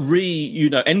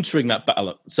entering that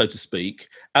ballot, so to speak,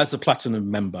 as a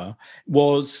platinum member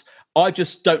was, I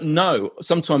just don't know.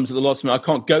 Sometimes at the last minute, I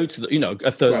can't go to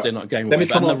a Thursday night game. And the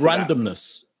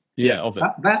randomness of it.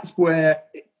 That's where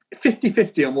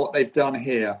 50-50 on what they've done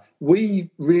here. We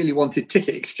really wanted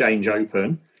Ticket Exchange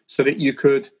open so that you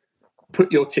could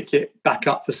put your ticket back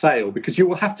up for sale, because you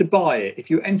will have to buy it. If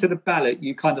you enter the ballot,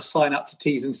 you kind of sign up to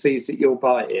T's and C's that you'll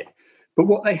buy it. But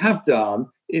what they have done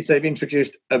is they've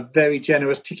introduced a very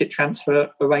generous ticket transfer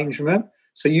arrangement.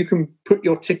 So you can put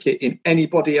your ticket in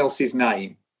anybody else's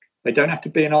name. They don't have to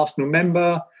be an Arsenal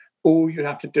member. All you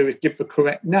have to do is give the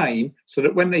correct name so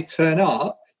that when they turn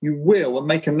up, you will, and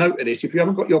make a note of this, if you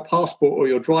haven't got your passport or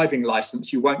your driving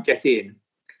licence, you won't get in.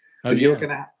 Because you're going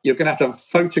to have to have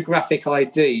photographic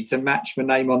ID to match the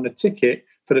name on the ticket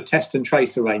for the test and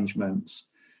trace arrangements.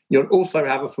 You'll also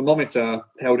have a thermometer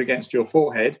held against your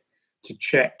forehead to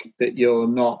check that you're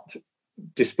not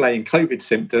displaying COVID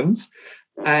symptoms,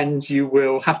 and you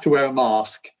will have to wear a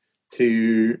mask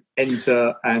to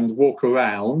enter and walk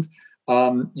around.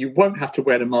 You won't have to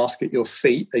wear the mask at your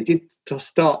seat. They did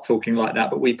start talking like that,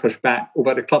 but we pushed back,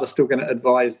 although the club are still going to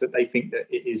advise that they think that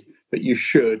it is, that you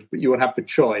should, but you will have the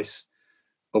choice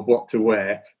of what to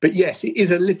wear. But yes, it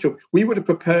is a little... We would have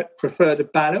preferred a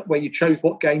ballot where you chose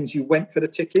what games you went for the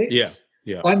tickets.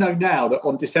 Yeah. I know now that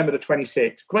on December the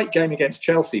 26th, great game against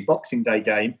Chelsea, Boxing Day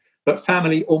game, but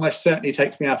family almost certainly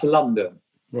takes me out to London.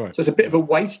 Right. So it's a bit of a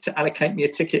waste to allocate me a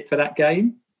ticket for that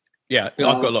game. Yeah, I've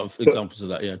got a lot of examples of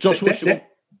that, yeah. Josh, what are you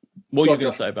going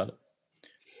to say about it?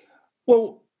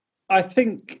 Well, I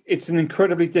think it's an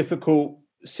incredibly difficult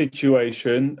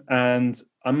situation, and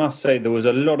I must say there was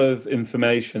a lot of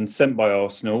information sent by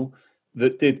Arsenal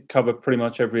that did cover pretty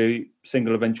much every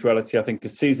single eventuality I think a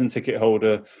season ticket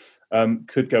holder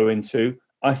could go into.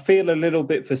 I feel a little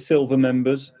bit for silver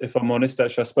members, if I'm honest.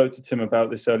 Actually, I spoke to Tim about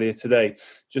this earlier today,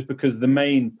 just because the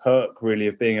main perk really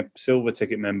of being a silver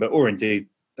ticket member, or indeed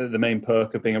the main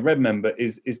perk of being a red member,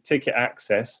 is ticket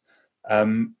access.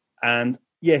 And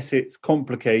yes, it's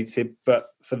complicated, but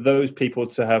for those people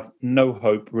to have no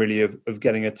hope really of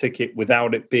getting a ticket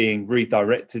without it being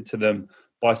redirected to them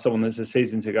by someone that's a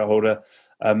season ticket holder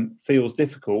feels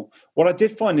difficult. What I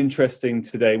did find interesting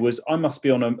today was I must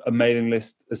be on a mailing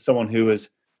list as someone who has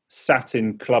sat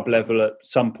in club level at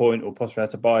some point or possibly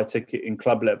had to buy a ticket in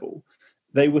club level.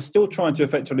 They were still trying to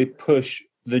effectively push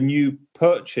the new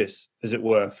purchase, as it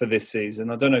were, for this season.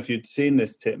 I don't know if you'd seen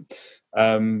this, Tim.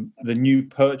 The new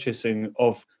purchasing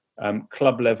of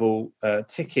club level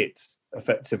tickets,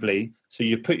 effectively. So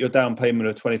you put your down payment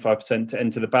of 25% to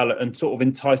enter the ballot, and sort of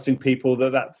enticing people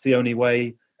that that's the only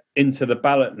way into the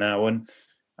ballot now. And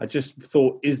I just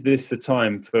thought, is this the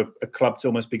time for a club to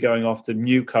almost be going after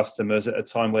new customers at a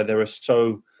time where there are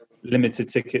so limited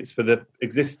tickets for the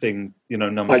existing,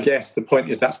 numbers? I guess the point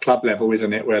is that's club level,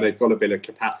 isn't it, where they've got a bit of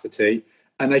capacity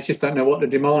and they just don't know what the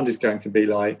demand is going to be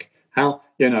like. How,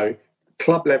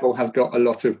 club level has got a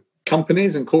lot of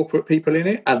companies and corporate people in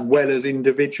it, as well as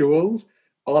individuals.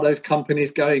 Are those companies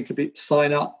going to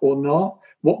sign up or not?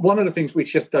 One of the things we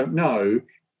just don't know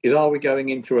is, are we going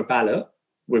into a ballot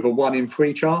with a 1 in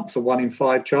 3 chance, a 1 in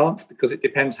 5 chance? Because it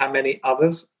depends how many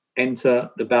others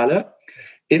enter the ballot.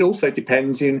 It also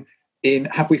depends in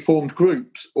have we formed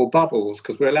groups or bubbles?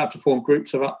 Because we're allowed to form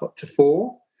groups of up to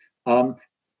 4.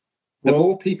 The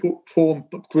more people form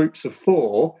groups of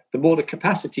 4, the more the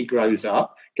capacity goes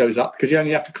up, because you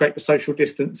only have to create the social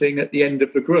distancing at the end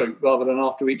of the group rather than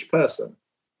after each person.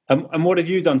 And what have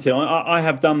you done, Tim? I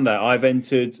have done that. I've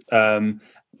entered,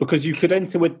 because you could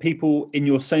enter with people in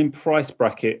your same price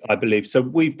bracket, I believe. So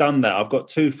we've done that. I've got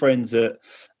 2 friends that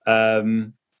are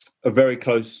very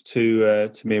close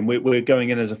to me, and we're going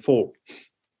in as a 4.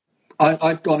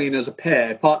 I've gone in as a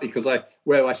pair, partly because I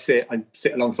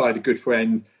sit alongside a good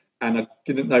friend, and I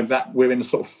didn't know that we're in the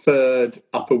sort of 3rd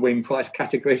upper wing price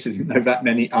category, so I didn't know that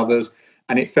many others,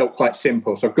 and it felt quite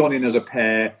simple. So I've gone in as a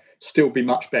pair. Still be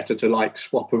much better to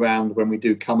swap around when we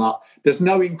do come up. There's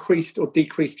no increased or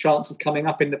decreased chance of coming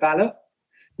up in the ballot.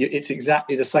 It's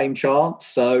exactly the same chance.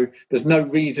 So there's no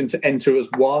reason to enter as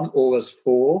 1 or as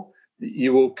 4.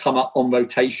 You will come up on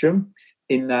rotation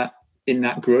in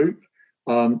that group.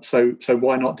 So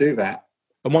why not do that?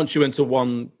 And once you enter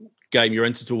one game, you're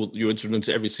entered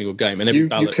into every single game, and every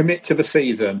ballot. You commit to the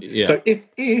season. Yeah. So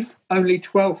if only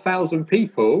 12,000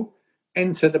 people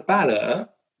enter the ballot,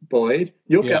 Boyd,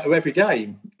 you'll go to every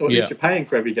game, or at least you're paying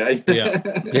for every game.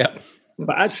 Yeah.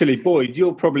 But actually, Boyd,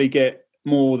 you'll probably get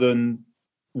more than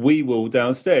we will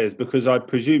downstairs, because I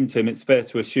presume, Tim, it's fair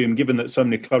to assume, given that so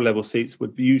many club level seats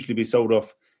would usually be sold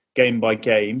off game by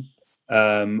game,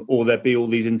 or there'd be all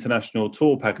these international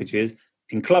tour packages.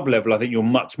 In club level, I think you're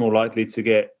much more likely to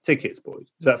get tickets, Boyd.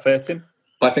 Is that fair, Tim?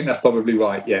 I think that's probably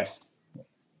right, yes.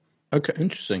 Okay,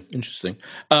 interesting.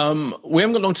 We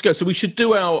haven't got long to go, so we should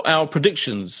do our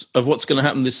predictions of what's going to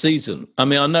happen this season. I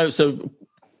mean, I know, so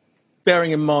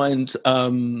bearing in mind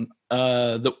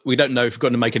that we don't know if we're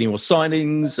going to make any more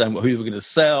signings and who we're going to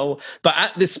sell, but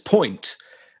at this point,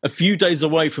 a few days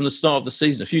away from the start of the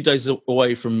season, a few days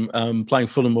away from playing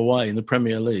Fulham away in the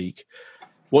Premier League,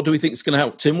 what do we think is going to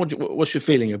happen? Tim, what's your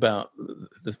feeling about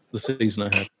the season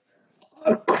ahead?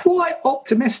 Quite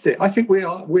optimistic. I think we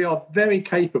are very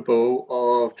capable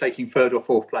of taking 3rd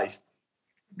or 4th place.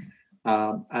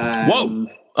 Whoa!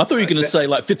 I thought you were going to say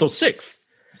 5th or 6th.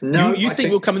 No, you think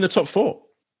we'll come in the top 4?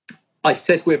 I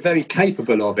said we're very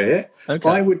capable of it.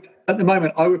 Okay. At the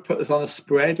moment, I would put us on a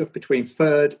spread of between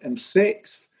 3rd and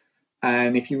 6th.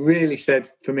 And if you really said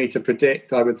for me to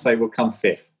predict, I would say we'll come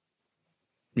 5th.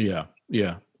 Yeah.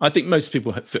 I think most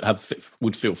people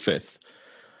would feel 5th.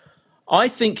 I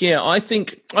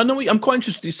know. I'm quite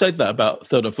interested you said that about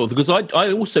 3rd or 4th, because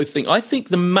I also think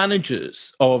the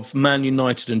managers of Man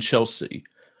United and Chelsea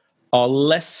are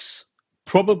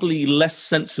probably less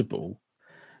sensible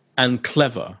and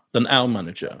clever than our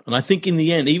manager. And I think in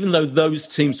the end, even though those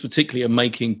teams particularly are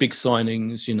making big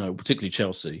signings, particularly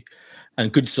Chelsea,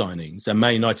 and good signings, and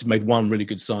Man United made one really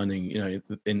good signing,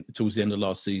 towards the end of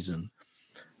last season,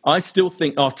 I still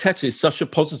think Arteta is such a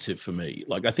positive for me.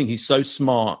 Like, I think he's so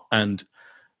smart and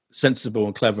sensible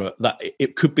and clever that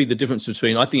it could be the difference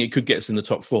between. I think it could get us in the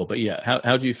top 4. But yeah,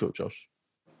 how do you feel, Josh?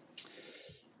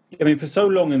 I mean, for so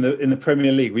long in the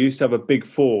Premier League, we used to have a big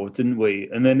 4, didn't we?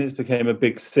 And then it became a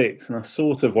big 6. And I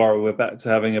sort of worry we're back to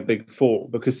having a big 4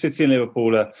 because City and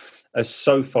Liverpool are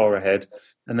so far ahead.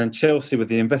 And then Chelsea, with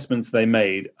the investments they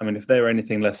made, I mean, if they're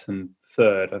anything less than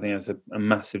 3rd, I think that's a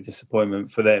massive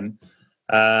disappointment for them.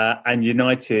 And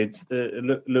United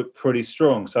look pretty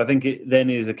strong. So I think it then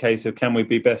is a case of, can we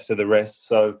be best of the rest?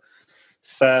 So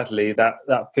sadly, that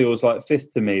feels like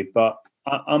 5th to me. But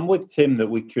I'm with Tim that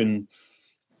we can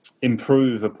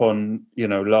improve upon,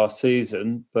 last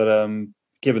season. But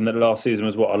given that last season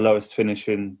was our lowest finish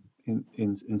in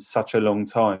such a long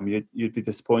time, you'd be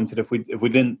disappointed if we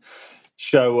didn't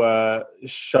show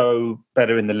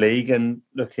better in the league. And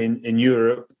look, in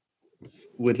Europe,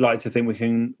 we'd like to think we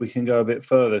can go a bit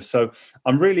further. So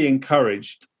I'm really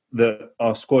encouraged that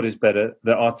our squad is better,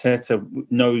 that Arteta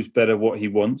knows better what he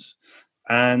wants,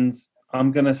 and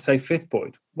I'm going to say 5th,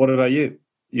 Boyd. What about you?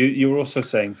 You're also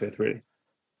saying 5th, really?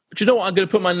 Do you know what? I'm going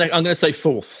to put my neck. I'm going to say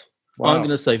 4th. Wow. I'm going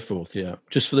to say 4th. Yeah,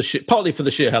 just for partly for the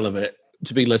sheer hell of it,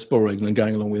 to be less boring than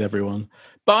going along with everyone.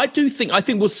 But I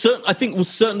think we'll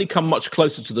certainly come much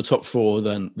closer to the top 4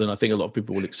 than I think a lot of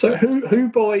people will expect. So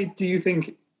who Boyd, do you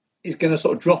think is going to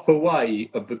sort of drop away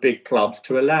of the big clubs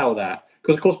to allow that?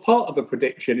 Because, of course, part of the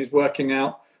prediction is working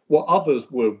out what others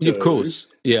will do. Of course,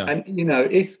 yeah. And,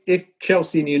 if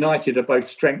Chelsea and United are both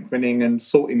strengthening and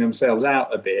sorting themselves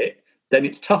out a bit, then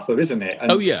it's tougher, isn't it?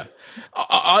 And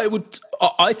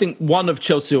I think one of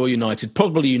Chelsea or United,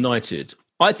 probably United.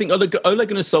 I think Ole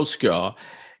Gunnar Solskjaer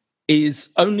is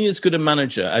only as good a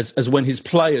manager as when his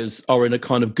players are in a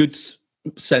kind of good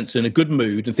sense, in a good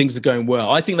mood, and things are going well.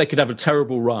 I think they could have a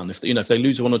terrible run if they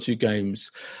lose 1 or 2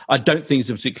 games. I don't think he's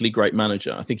a particularly great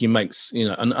manager. I think he makes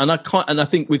and I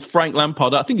think with Frank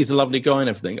Lampard, I think he's a lovely guy and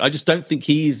everything. I just don't think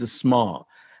he is as smart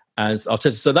as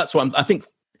Arteta. So that's why I think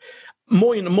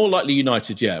more likely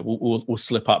United, will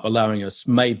slip up, allowing us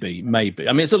maybe.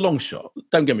 I mean, it's a long shot.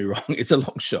 Don't get me wrong, it's a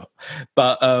long shot,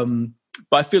 but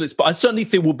I feel but I certainly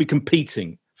think we'll be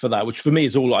competing for that, which for me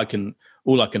is all I can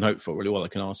hope for, really, all I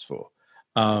can ask for.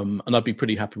 And I'd be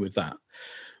pretty happy with that.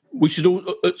 We should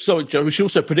Joe, we should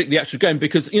also predict the actual game,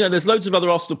 because there's loads of other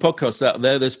Arsenal podcasts out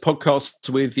there. There's podcasts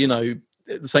with the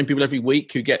same people every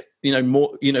week who get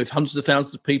more hundreds of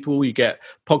thousands of people. You get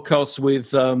podcasts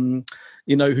with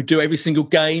who do every single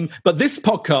game. But this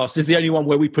podcast is the only one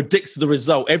where we predict the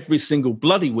result every single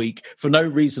bloody week for no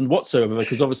reason whatsoever,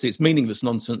 because obviously it's meaningless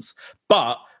nonsense.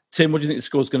 But Tim, what do you think the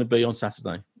score's going to be on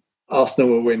Saturday? Arsenal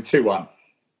will win 2-1.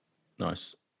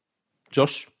 Nice.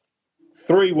 Josh?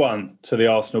 3-1 to the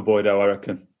Arsenal, Boydo, I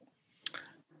reckon.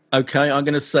 Okay, I'm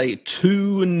going to say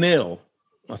 2-0.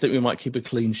 I think we might keep a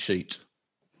clean sheet.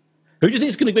 Who do you think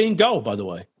is going to be in goal, by the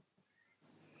way,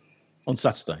 on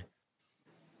Saturday?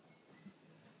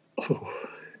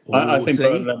 I think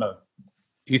Bernd Leno.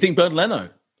 You think Bernd Leno?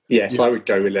 Yes, I would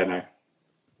go with Leno.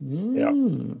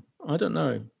 I don't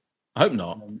know. I hope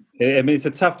not. I mean, it's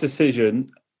a tough decision.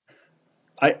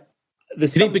 You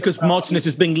think because Martinez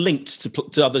is being linked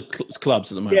to other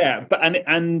clubs at the moment? Yeah, but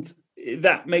and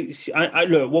that makes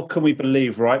look. What can we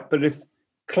believe, right? But if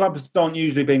clubs aren't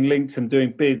usually being linked and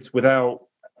doing bids without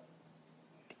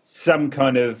some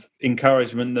kind of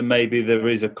encouragement, then maybe there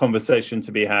is a conversation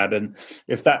to be had. And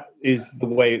if that is the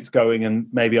way it's going, and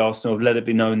maybe Arsenal have let it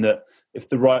be known that if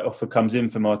the right offer comes in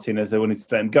for Martinez, they wanted to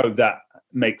let him go, that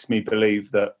makes me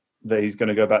believe that he's going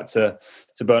to go back to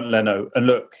Bernd Leno. And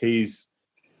look,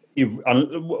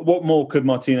 what more could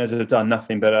Martinez have done?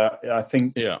 Nothing. But I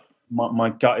think my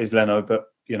gut is Leno. But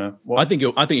I think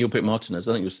he'll pick Martinez.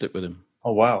 I think he'll stick with him.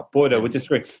 Oh wow, Boyd, we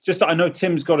disagree. Just I know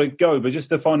Tim's got to go, but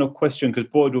just a final question, because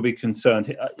Boyd will be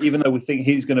concerned, even though we think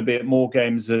he's going to be at more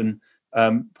games than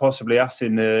possibly us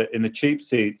in the cheap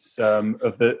seats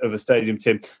of the stadium,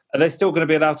 Tim, are they still going to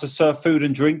be allowed to serve food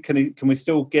and drink? Can we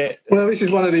still get? Well, this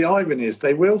is one of the ironies.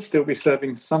 They will still be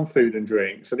serving some food and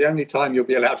drink. So the only time you'll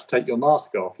be allowed to take your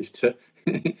mask off is to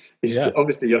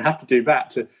obviously you'll have to do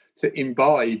that to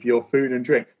imbibe your food and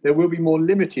drink. There will be more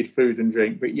limited food and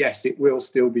drink, but yes, it will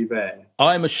still be there.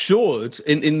 I'm assured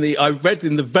I read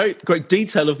in the very great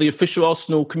detail of the official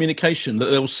Arsenal communication that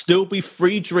there will still be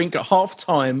free drink at half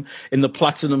time in the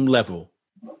platinum level,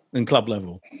 in club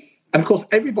level. And of course,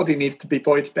 everybody needs to be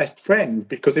Boyd's best friend,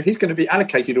 because if he's going to be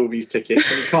allocated all these tickets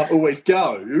and he can't always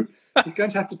go, he's going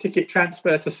to have to ticket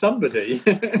transfer to somebody.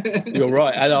 You're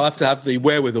right. And I'll have to have the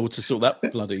wherewithal to sort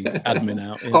that bloody admin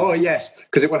out. Yeah. Oh, yes,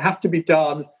 because it will have to be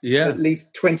done at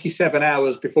least 27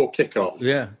 hours before kickoff.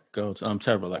 Yeah, God, I'm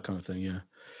terrible at that kind of thing,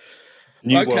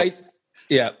 yeah. Okay,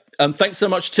 yeah. Thanks so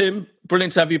much, Tim.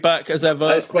 Brilliant to have you back, as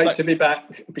ever. It's great to be back.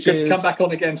 It'd be good to come back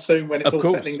on again soon when it's all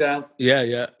settling down.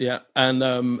 Yeah.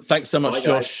 And thanks so much,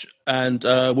 Josh. And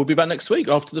we'll be back next week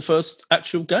after the first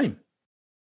actual game.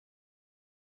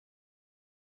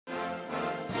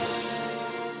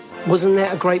 Wasn't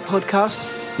that a great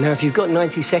podcast? Now, if you've got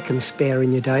 90 seconds spare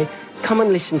in your day, come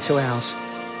and listen to ours.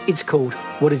 It's called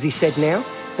What Has He Said Now?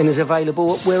 And is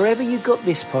available wherever you got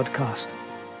this podcast.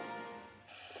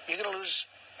 You're going to lose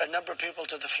a number of people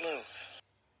to the flu.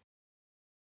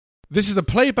 This is a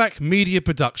Playback Media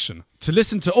production. To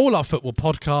listen to all our football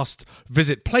podcasts,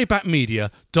 visit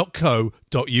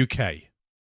playbackmedia.co.uk.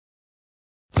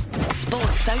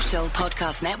 Sports Social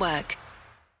Podcast Network.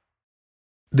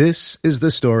 This is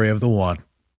the story of the one.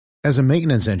 As a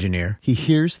maintenance engineer, he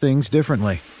hears things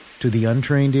differently. To the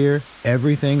untrained ear,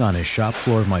 everything on his shop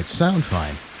floor might sound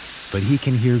fine, but he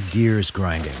can hear gears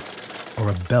grinding or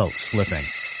a belt slipping.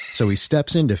 So he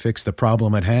steps in to fix the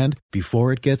problem at hand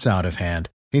before it gets out of hand.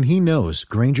 And he knows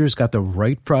Grainger's got the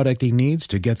right product he needs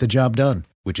to get the job done,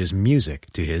 which is music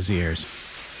to his ears.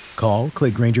 Call,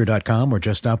 click Grainger.com, or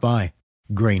just stop by.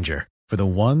 Grainger, for the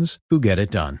ones who get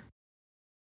it done.